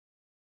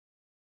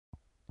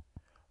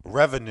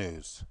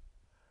Revenues.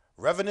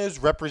 Revenues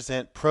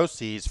represent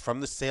proceeds from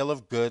the sale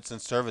of goods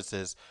and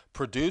services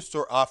produced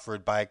or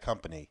offered by a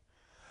company.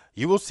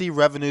 You will see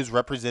revenues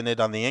represented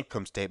on the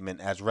income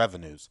statement as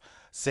revenues,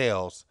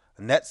 sales,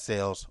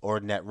 or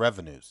net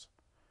revenues.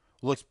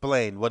 We'll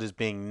explain what is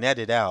being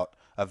netted out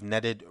of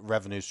netted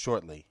revenues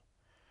shortly.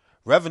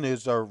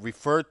 Revenues are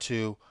referred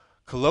to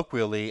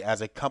colloquially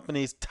as a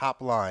company's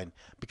top line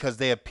because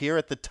they appear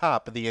at the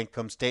top of the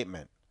income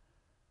statement.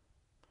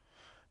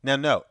 Now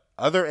note,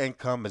 other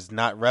income is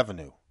not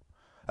revenue.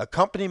 A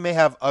company may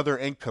have other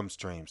income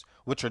streams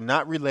which are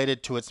not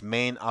related to its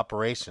main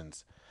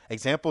operations.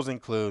 Examples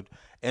include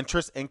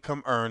interest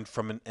income earned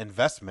from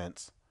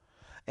investments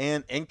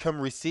and income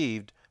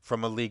received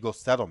from a legal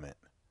settlement.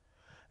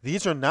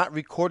 These are not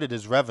recorded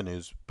as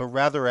revenues, but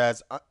rather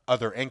as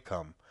other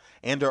income,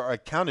 and are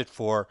accounted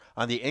for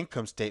on the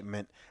income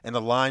statement in a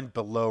line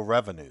below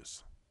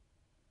revenues.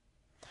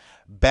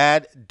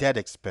 Bad debt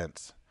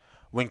expense.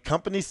 When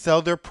companies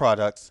sell their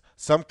products,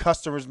 some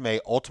customers may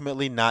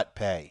ultimately not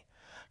pay.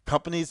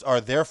 Companies are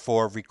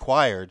therefore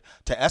required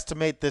to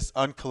estimate this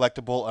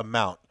uncollectible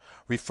amount,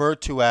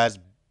 referred to as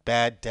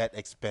bad debt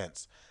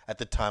expense, at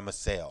the time of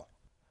sale.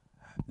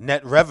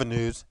 Net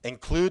revenues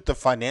include the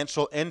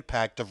financial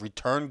impact of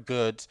returned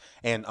goods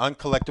and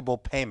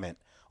uncollectible payment,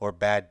 or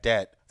bad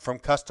debt, from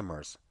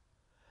customers.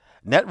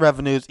 Net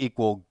revenues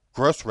equal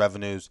gross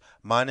revenues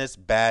minus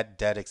bad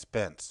debt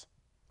expense.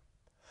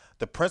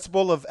 The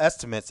principle of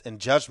estimates and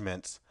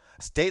judgments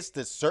states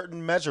that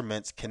certain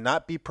measurements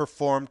cannot be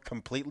performed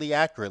completely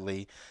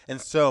accurately and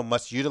so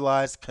must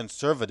utilize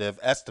conservative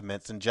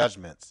estimates and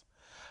judgments.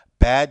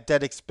 Bad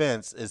debt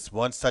expense is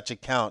one such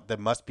account that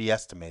must be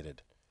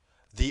estimated.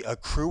 The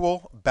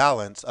accrual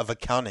balance of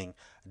accounting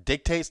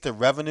dictates that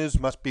revenues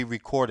must be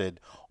recorded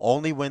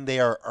only when they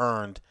are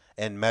earned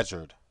and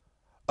measured.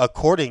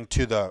 According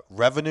to the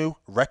revenue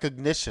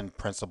recognition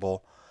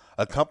principle,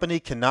 a company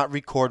cannot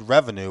record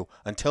revenue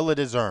until it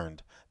is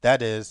earned,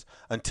 that is,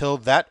 until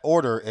that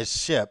order is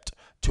shipped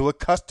to a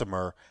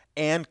customer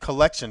and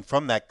collection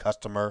from that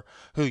customer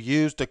who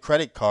used a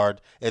credit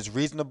card is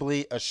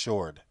reasonably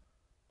assured.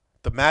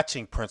 The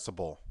matching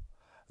principle.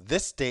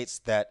 This states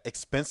that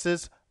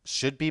expenses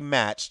should be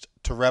matched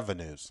to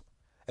revenues.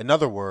 In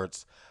other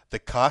words, the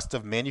cost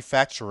of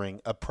manufacturing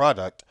a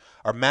product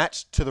are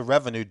matched to the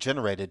revenue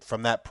generated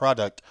from that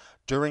product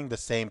during the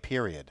same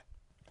period.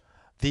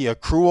 The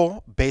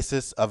accrual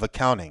basis of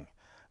accounting.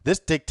 This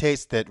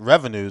dictates that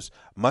revenues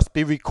must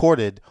be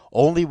recorded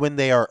only when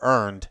they are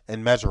earned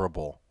and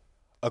measurable.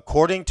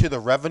 According to the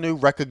revenue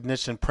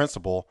recognition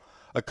principle,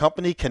 a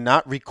company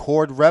cannot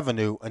record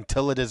revenue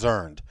until it is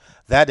earned.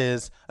 That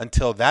is,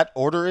 until that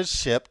order is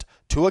shipped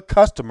to a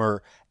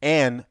customer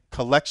and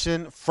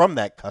collection from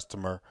that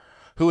customer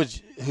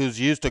who's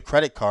used a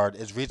credit card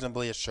is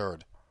reasonably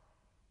assured.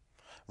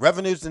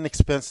 Revenues and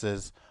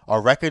expenses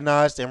are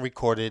recognized and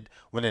recorded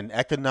when an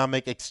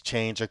economic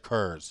exchange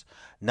occurs,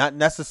 not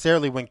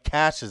necessarily when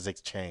cash is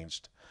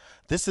exchanged.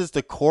 This is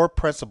the core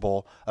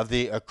principle of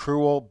the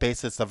accrual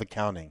basis of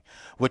accounting,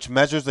 which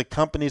measures a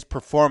company's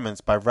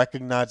performance by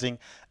recognizing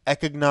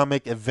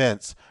economic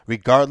events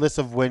regardless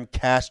of when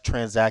cash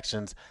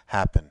transactions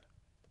happen.